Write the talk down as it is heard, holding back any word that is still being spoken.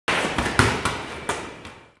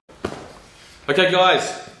Okay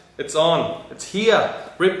guys, it's on. It's here.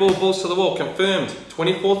 Red Bull Balls to the Wall, confirmed.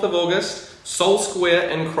 24th of August, Soul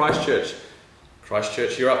Square in Christchurch.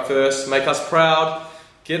 Christchurch, you're up first. Make us proud.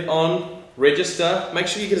 Get on, register. Make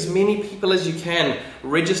sure you get as many people as you can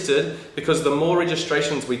registered, because the more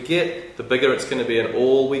registrations we get, the bigger it's going to be an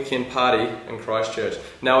all-weekend party in Christchurch.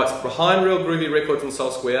 Now it's behind Real Groovy Records in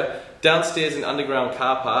Soul Square, downstairs in underground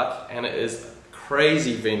car park, and it is a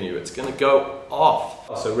crazy venue. It's going to go off.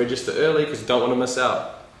 So register early because you don't want to miss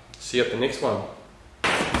out. See you at the next one.